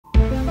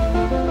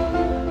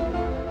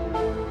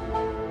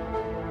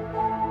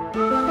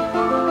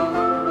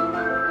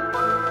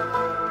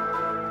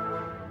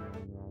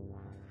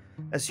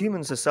As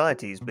human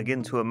societies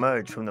begin to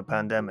emerge from the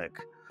pandemic,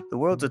 the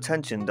world's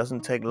attention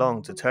doesn't take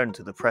long to turn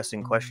to the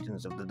pressing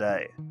questions of the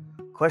day.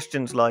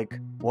 Questions like,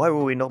 why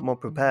were we not more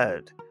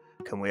prepared?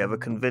 Can we ever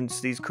convince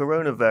these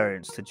corona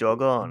variants to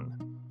jog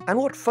on? And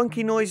what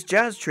funky noise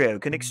jazz trio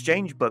can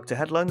eXchange book to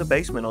headline the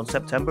basement on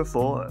September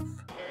 4th?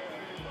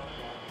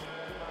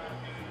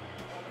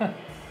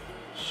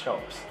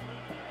 Shops.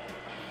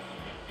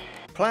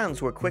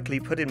 Plans were quickly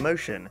put in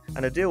motion,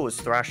 and a deal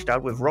was thrashed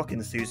out with rock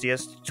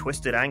enthusiast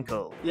Twisted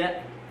Ankle.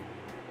 Yeah,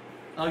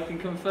 I can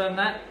confirm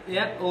that.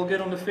 Yeah, all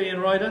good on the fee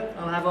and rider.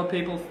 I'll have our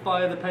people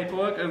fire the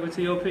paperwork over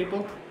to your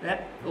people.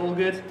 Yeah, all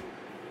good.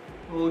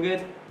 All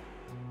good.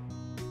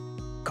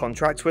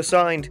 Contracts were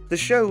signed, the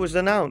show was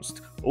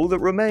announced. All that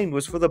remained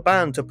was for the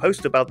band to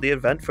post about the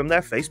event from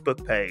their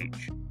Facebook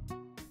page.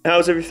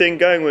 How's everything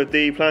going with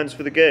the plans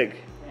for the gig?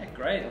 Yeah,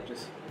 great. I've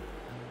just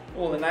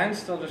all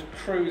announced. I'll just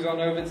cruise on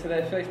over to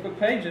their Facebook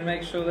page and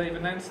make sure they've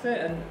announced it.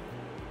 And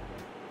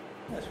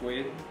that's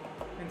weird.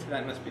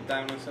 Internet must be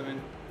down or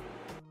something.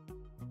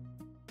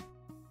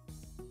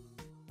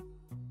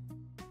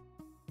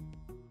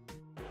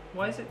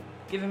 Why is it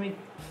giving me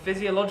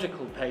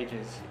physiological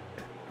pages?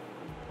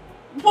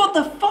 What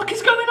the fuck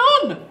is going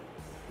on?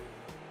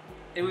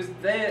 It was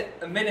there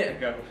a minute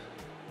ago.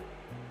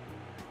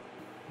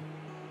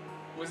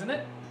 Wasn't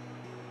it?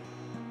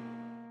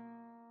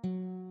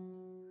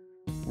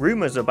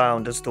 Rumours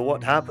abound as to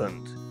what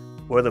happened.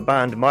 Were the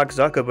band Mark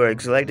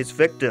Zuckerberg's latest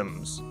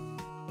victims?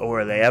 Or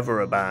were they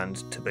ever a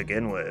band to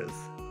begin with?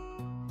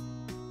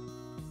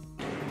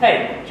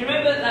 Hey, do you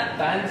remember that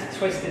band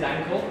Twisted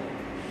Ankle?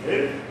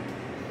 Who?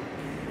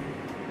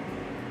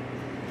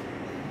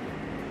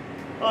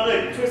 Oh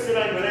no, Twisted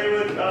Ankle, they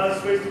were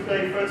supposed to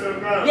play Photo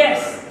Ground.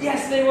 Yes,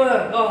 yes they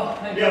were. Oh,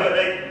 thank yeah, God. but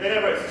they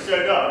never actually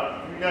showed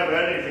up. We never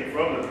heard anything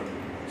from them.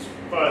 As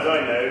far as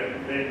I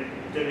know, they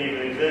didn't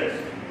even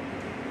exist.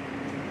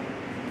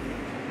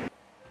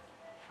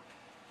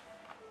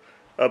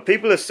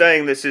 People are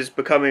saying this is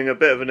becoming a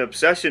bit of an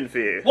obsession for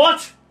you.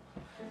 What?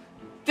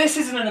 This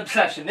isn't an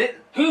obsession.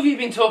 Who have you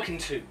been talking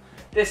to?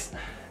 It's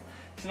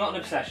not an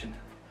obsession.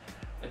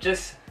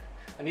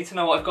 I need to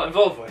know what I've got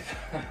involved with.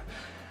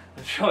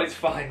 I'm sure it's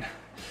fine.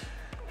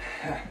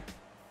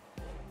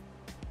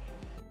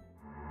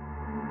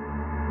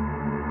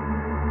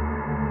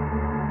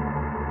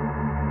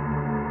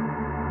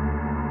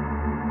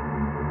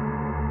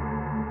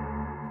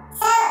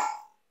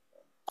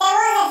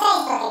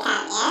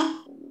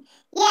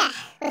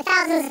 With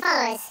thousands of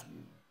followers.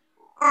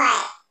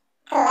 Alright,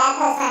 cool, I'll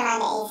post mine on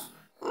these.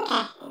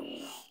 Okay.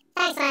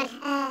 Thanks, man.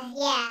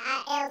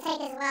 It'll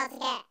take us a while to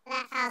get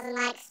that 1,000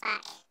 likes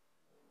back.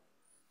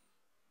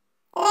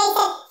 They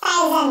said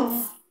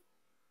thousands.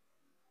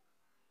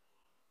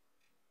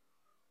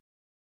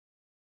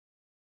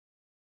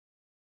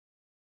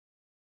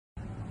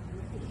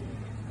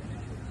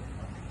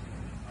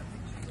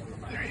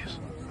 There he is.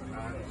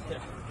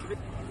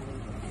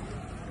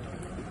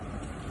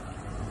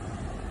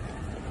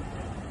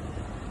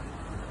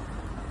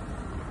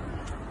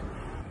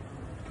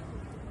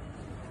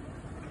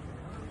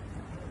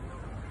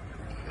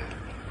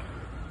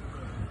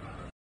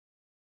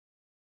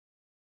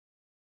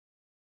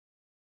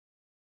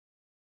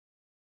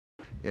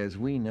 As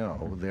we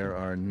know, there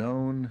are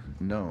known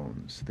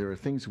knowns. There are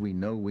things we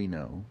know we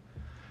know.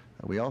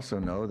 We also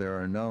know there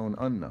are known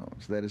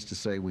unknowns. That is to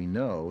say, we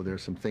know there are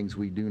some things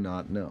we do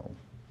not know.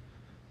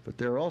 But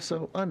there are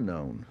also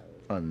unknown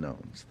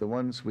unknowns. The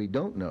ones we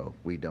don't know,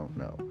 we don't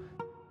know.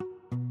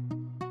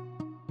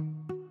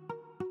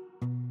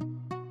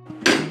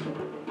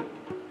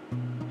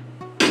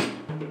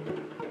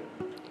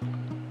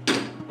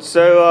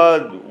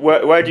 So,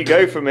 where do you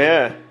go from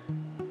here?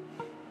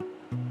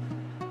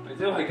 Where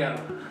do I go?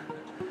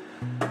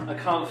 I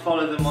can't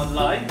follow them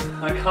online.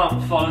 I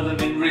can't follow them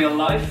in real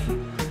life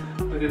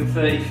within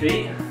 30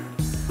 feet.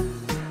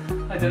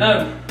 I don't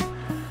know.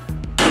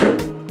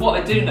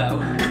 What I do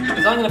know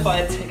is I'm going to buy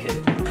a ticket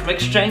from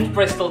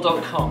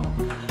exchangebristol.com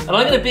and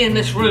I'm going to be in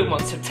this room on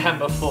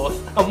September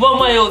 4th, and one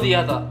way or the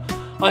other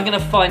I'm going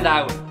to find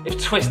out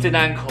if Twisted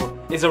Ankle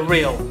is a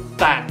real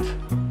band.